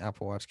have an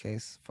Apple Watch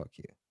case, fuck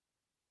you.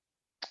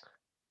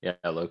 Yeah,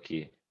 low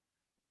key.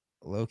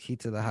 Low key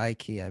to the high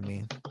key. I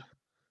mean,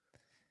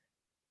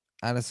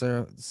 I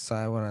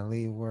decide when I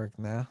leave work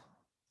now.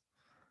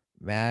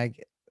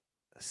 Mag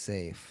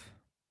safe.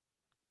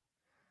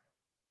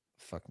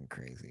 Fucking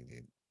crazy,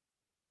 dude.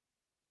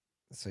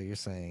 So you're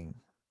saying,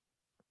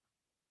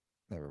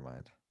 never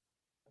mind.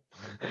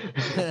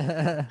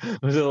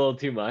 it Was it a little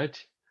too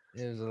much?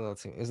 was a little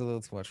too. It was a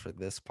little too much for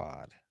this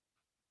pod.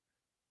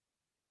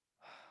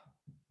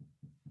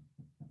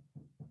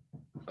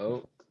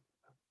 Oh,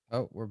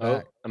 Oh, we're oh,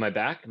 back. am I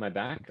back? Am I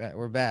back?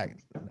 We're back.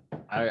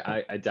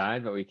 I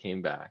died, but we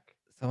came back.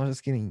 Someone's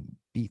just getting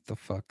beat the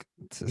fuck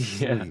to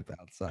Yeah. sleep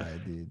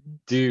outside, dude.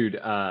 Dude,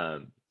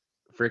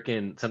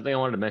 freaking something I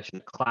wanted to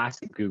mention,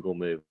 classic Google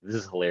move. This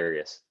is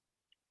hilarious.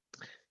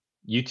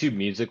 YouTube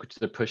Music, which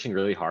they're pushing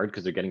really hard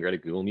because they're getting rid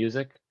of Google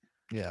Music,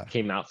 Yeah.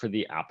 came out for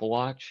the Apple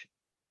Watch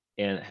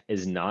and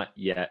is not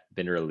yet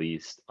been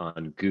released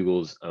on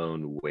Google's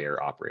own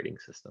Wear operating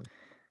system.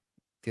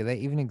 Do they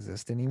even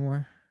exist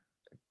anymore?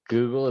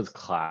 Google is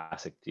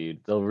classic,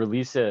 dude. They'll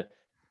release a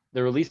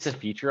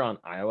feature on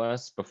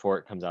iOS before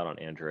it comes out on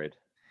Android.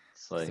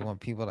 It's 'Cause like, they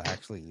want people to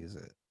actually use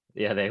it.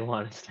 yeah, they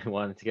wanted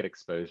to get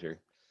exposure.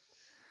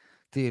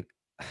 Dude,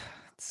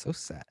 it's so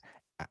sad.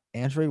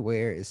 Android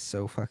Wear is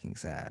so fucking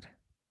sad.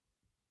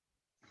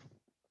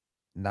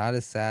 Not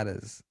as sad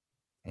as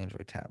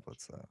Android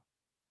tablets though.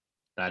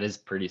 That is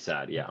pretty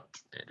sad. Yeah,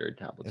 Android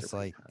tablets are It's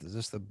pretty like sad.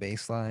 just the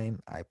baseline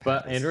iPad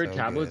But is Android so good.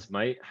 tablets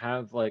might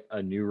have like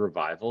a new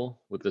revival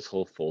with this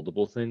whole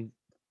foldable thing.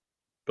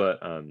 But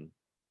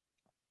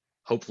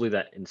hopefully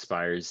that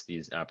inspires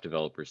these app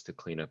developers to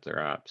clean up their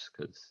apps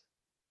because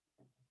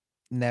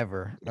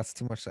Never. That's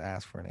too much to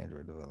ask for an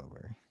Android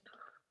developer.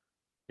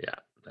 yeah,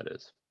 that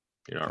is.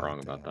 You're not God wrong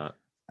about damn. that.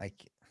 I,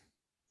 c-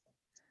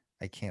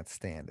 I can't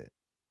stand it.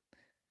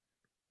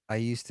 I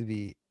used to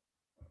be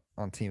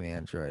on Team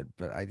Android,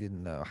 but I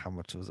didn't know how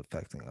much it was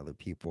affecting other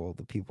people,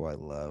 the people I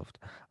loved.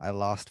 I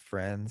lost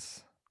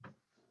friends,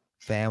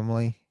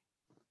 family,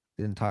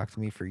 didn't talk to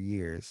me for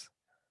years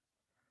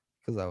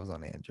because I was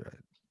on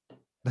Android.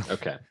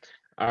 Okay.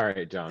 All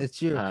right, John. It's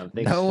true.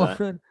 Thanks No for that.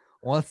 one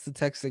wants to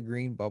text a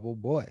green bubble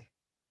boy.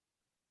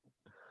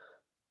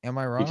 Am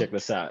I You wrong? check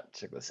this out.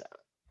 Check this out.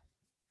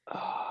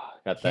 Oh,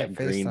 got Can't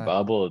that green FaceTime.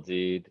 bubble,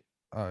 dude.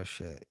 Oh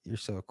shit, you're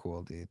so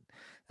cool, dude.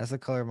 That's the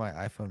color of my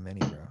iPhone Mini,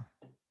 bro.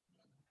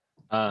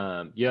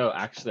 Yo,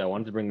 actually, I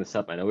wanted to bring this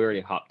up. I know we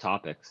already hopped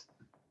topics,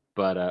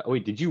 but oh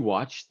wait, did you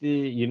watch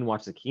you didn't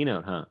watch the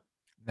keynote, huh?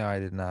 No, I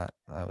did not.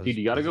 I Dude, was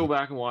you got to go busy.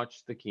 back and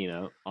watch the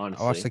keynote, I watched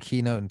honestly. the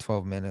keynote in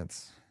 12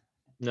 minutes.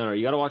 No,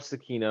 you got to watch the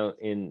keynote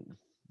in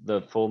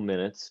the full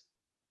minutes,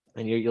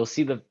 and you'll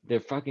see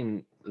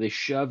they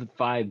shoved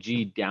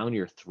 5G down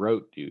your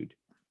throat, dude.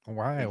 The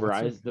Why? What's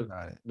so Verizon good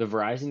about it? the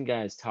Verizon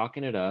guys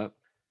talking it up,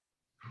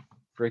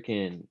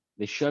 freaking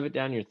they shove it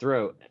down your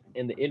throat,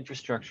 and the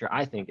infrastructure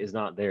I think is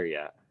not there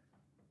yet.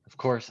 Of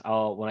course,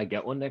 I'll when I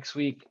get one next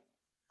week,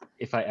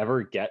 if I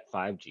ever get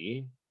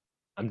 5G,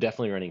 I'm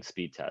definitely running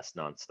speed tests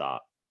nonstop.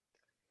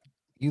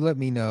 You let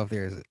me know if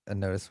there's a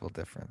noticeable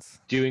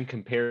difference. Doing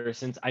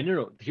comparisons. I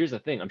know. Here's the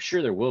thing. I'm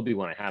sure there will be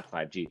when I have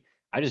 5G.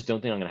 I just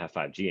don't think I'm gonna have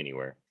 5G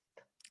anywhere.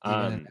 Even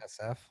in Um,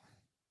 SF?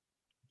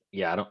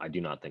 yeah, I do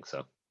not think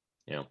so.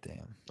 You know,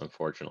 Damn.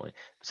 unfortunately.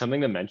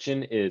 Something to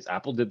mention is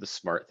Apple did the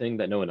smart thing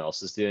that no one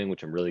else is doing,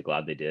 which I'm really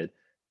glad they did.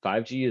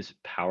 5G is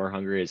power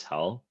hungry as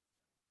hell.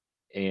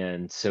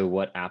 And so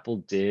what Apple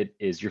did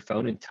is your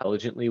phone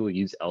intelligently will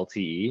use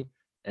LTE.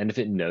 And if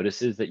it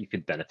notices that you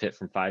could benefit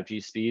from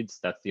 5G speeds,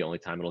 that's the only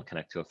time it'll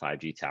connect to a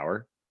 5G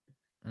tower.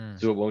 Mm.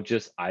 So it won't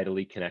just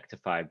idly connect to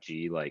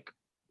 5G like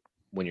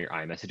when you're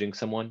iMessaging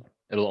someone.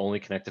 It'll only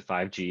connect to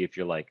 5G if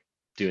you're like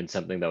doing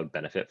something that would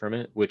benefit from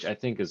it, which I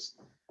think is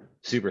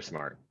super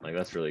smart. Like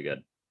that's really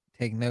good.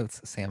 Take notes,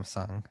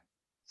 Samsung,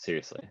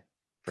 Seriously.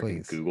 Freaking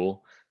please.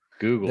 Google.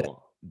 The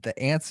Google. the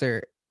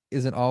answer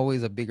isn't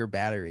always a bigger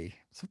battery.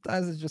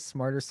 Sometimes it's just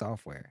smarter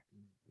software.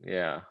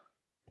 Yeah.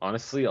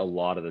 Honestly, a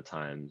lot of the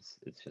times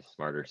it's just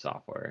smarter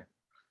software.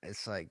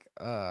 It's like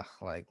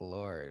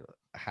Lord,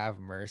 have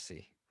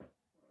mercy.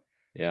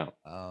 Yeah.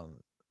 Um,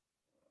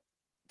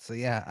 so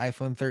yeah,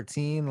 iPhone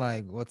 13,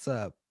 like what's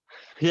up?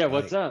 Yeah,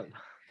 what's Like up?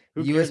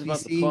 Who cares about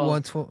the USB-C 12?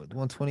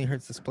 120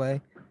 hertz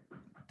display.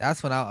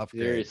 That's when I'll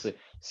upgrade.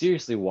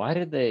 Seriously, why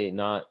did they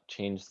not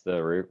change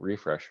the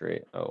refresh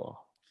rate? Oh,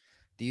 well.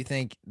 Do you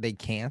think they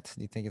can't?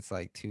 Do you think it's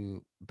like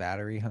too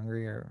battery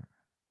hungry or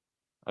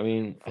I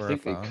mean, I for a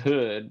think they phone?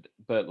 could,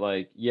 but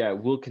like, yeah, it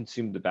will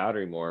consume the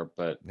battery more,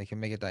 but They can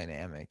make it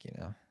dynamic, like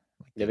yeah,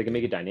 they they can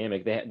make do. it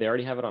dynamic. They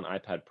already have it on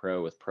iPad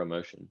Pro with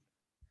ProMotion.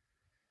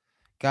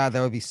 God,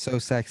 that would be so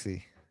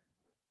sexy.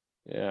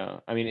 Yeah,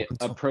 I mean, a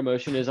 120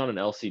 ProMotion is on an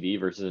LCD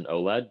versus an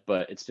OLED,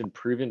 but it's been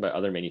proven by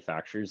other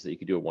manufacturers that you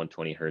could do a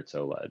 120 hertz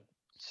OLED.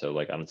 So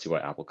like, I don't see why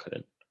Apple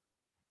couldn't.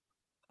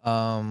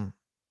 Um,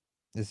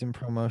 is in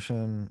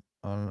promotion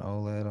on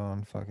OLED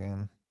on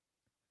fucking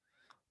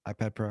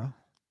iPad Pro.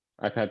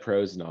 iPad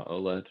Pro is not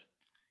OLED.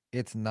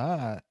 It's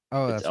not.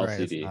 Oh, It's that's right.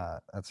 It's LCD.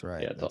 not. That's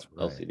right. Yeah, it's That's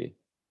right. LCD.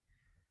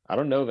 I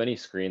don't know of any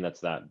screen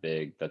that's that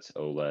big that's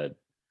OLED,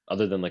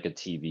 other than like a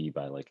TV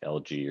by like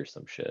LG or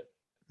some shit,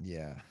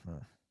 Yeah. Huh.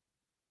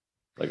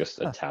 like a Huh.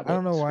 I don't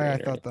tablet know why I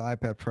screen or thought anything.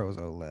 the iPad Pro was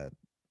OLED.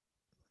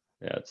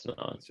 Yeah, it's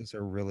not. It's just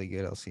a really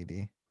good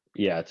LCD.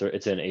 Yeah, it's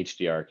an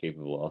HDR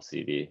capable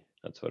LCD.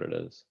 That's what it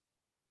is.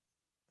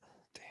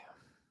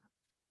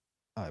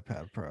 Damn.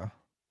 iPad Pro.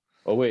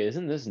 Oh wait,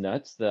 isn't this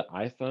nuts? The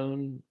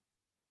iPhone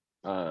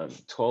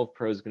 12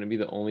 Pro is going to be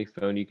the only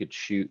phone you could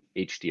shoot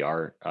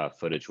HDR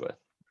footage with.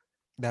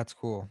 That's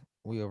cool.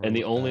 We And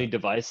the overlooked only that.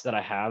 device that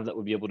I have that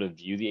would be able to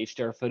view the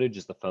HDR footage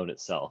is the phone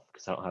itself,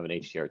 because I don't have an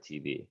HDR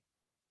TV.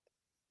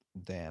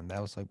 Damn,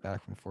 that was like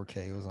back when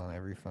 4K was on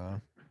every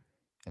phone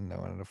and no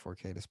one had a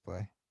 4K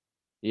display.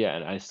 Yeah,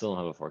 and I still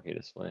don't have a 4K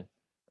display.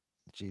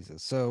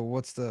 Jesus. So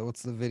what's the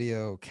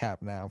video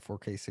cap now?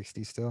 4K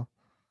 60 still?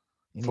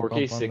 Any 4K bump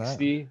on that?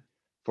 60,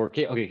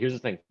 4K. Okay, here's the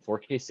thing: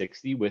 4K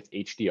 60 with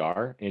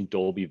HDR and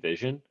Dolby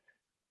Vision,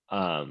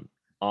 um,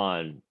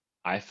 on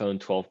iPhone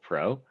 12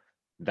 Pro,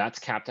 that's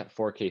capped at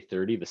 4K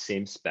 30, the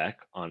same spec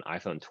on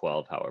iPhone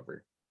 12.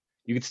 However,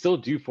 you could still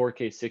do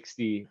 4K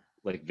 60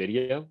 like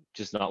video,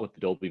 just not with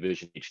the Dolby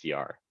Vision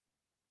HDR.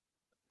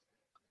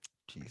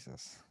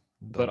 Jesus.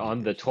 But Dolby on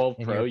the Vision 12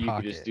 in Pro, your you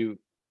could just pocket. do,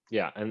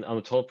 yeah, and on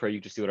the 12 Pro, you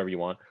just do whatever you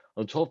want.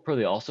 On the 12 Pro,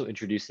 they also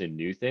introduced a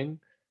new thing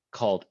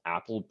called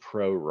Apple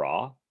Pro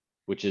RAW,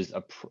 which is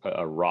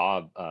a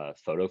RAW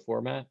photo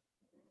format.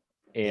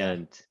 Yeah.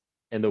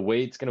 And the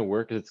way it's going to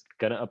work is it's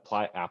going to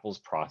apply Apple's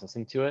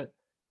processing to it,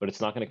 but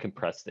it's not going to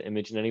compress the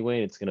image in any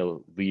way. It's going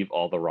to leave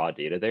all the raw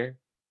data there.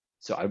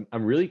 So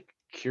I'm really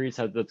curious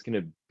how that's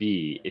going to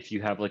be if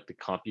you have like the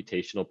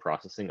computational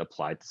processing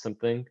applied to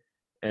something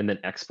and then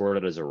export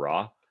it as a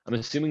raw. I'm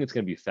assuming it's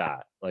going to be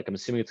fat. Like I'm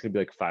assuming it's going to be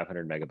like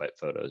 500 megabyte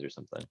photos or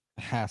something.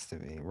 Has to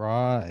be.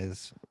 Raw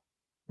is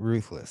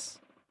ruthless.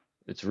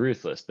 It's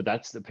ruthless, but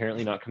that's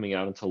apparently not coming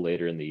out until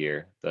later in the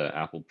year, the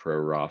Apple Pro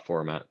RAW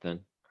format then.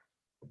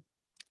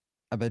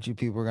 I bet you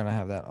people are gonna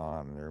have that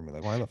on and they're gonna be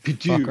like, why the fuck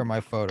are Dude, my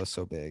photos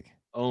so big?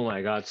 oh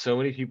my God, so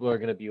many people are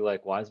gonna be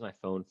like, "Why is my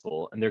phone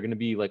full?" And they're gonna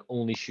be like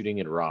only shooting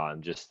in RAW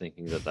and just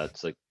thinking that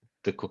that's like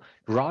the cool.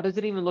 RAW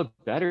doesn't even look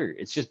better.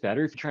 It's just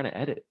better if you're trying to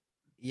edit.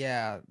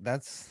 Yeah,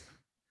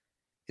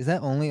 is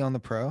that only on the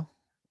Pro?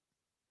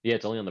 Yeah,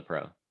 it's only on the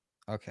Pro.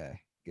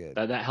 Okay, good.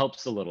 That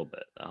helps a little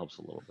bit. That helps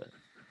a little bit.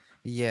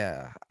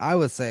 Yeah, I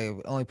would say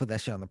only put that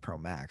shit on the Pro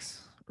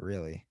Max,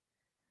 really.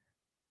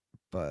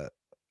 But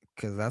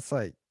because that's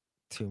like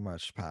too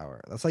much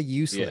power. That's like Yeah,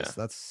 useless.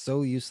 That's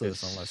so it's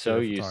useless unless so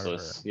you're a photographer.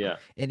 useless. Yeah,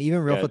 And even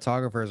real yeah,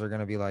 photographers are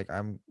gonna be like,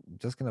 I'm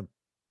just gonna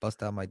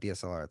bust out my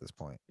DSLR at this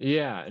point,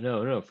 yeah.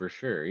 No, no, for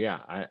sure. Yeah,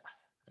 I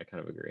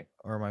kind of agree.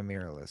 or my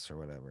mirrorless or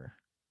whatever,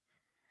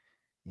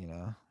 you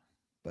know.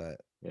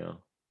 But Yeah,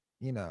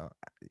 you know,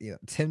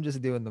 Tim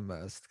just doing the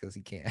most because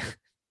he can't.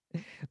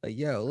 Like,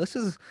 yo, let's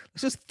just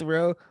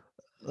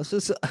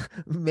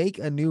make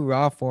a new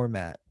raw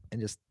format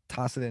and just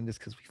toss it in just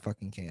because we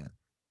fucking can.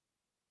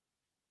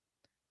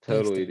 Thanks, Tim.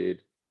 totally,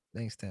 dude.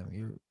 Thanks, Tim.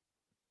 You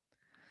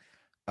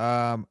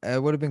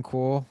it would have been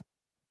cool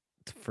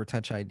for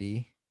Touch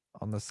ID.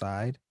 on the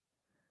side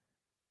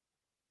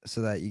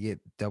so that you get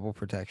double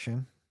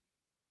protection.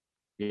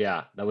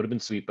 Yeah, that would have been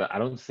sweet, but I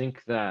don't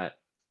think that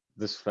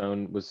this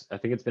phone was, I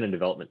think it's been in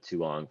development too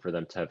long for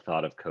them to have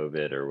thought of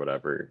COVID or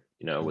whatever,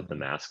 with the Mhm.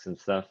 masks and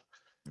stuff.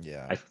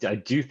 Yeah. I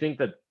do think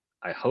that,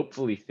 I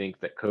hopefully think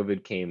that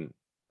COVID came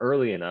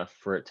early enough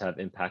for it to have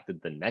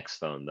impacted the next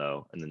phone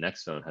though, and the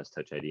next phone has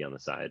Touch ID on the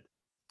side.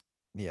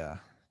 Yeah.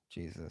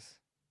 Jesus.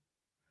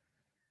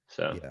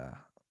 So Yeah.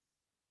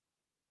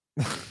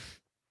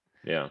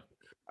 yeah.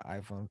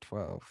 iPhone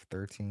 12,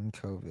 13,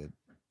 COVID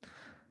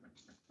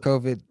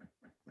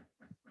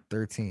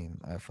 13,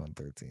 iPhone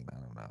 13. I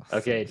don't know.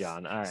 Okay,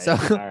 John. All So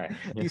right. All right.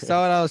 you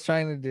saw what I was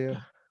trying to do.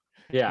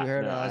 You Yeah,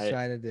 heard no, what I was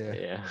trying to do.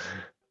 yeah.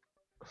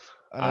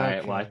 All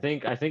right. Well, I Okay.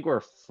 think I think we're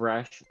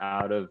fresh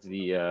out of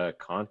the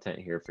content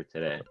here for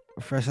today.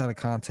 Fresh out of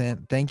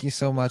content. Thank you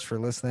so much for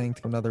listening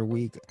to another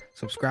week.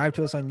 Subscribe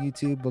to us on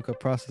YouTube. Look up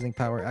Processing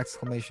Power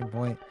exclamation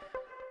point.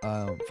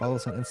 Follow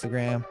us on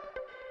Instagram.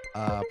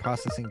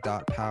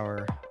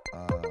 Processing.power.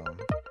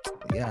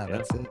 Yeah, Yeah.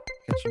 that's it.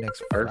 Catch you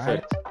next Friday.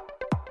 Perfect.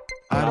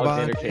 I'm I'm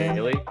Alexander Bonjan.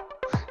 Cayley.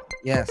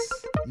 Yes,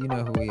 you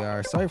know who we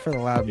are. Sorry for the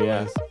loud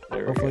Yeah, noise. there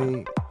we go.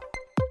 Hopefully,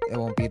 it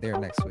won't be there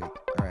next week.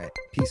 All right.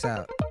 Peace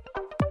out.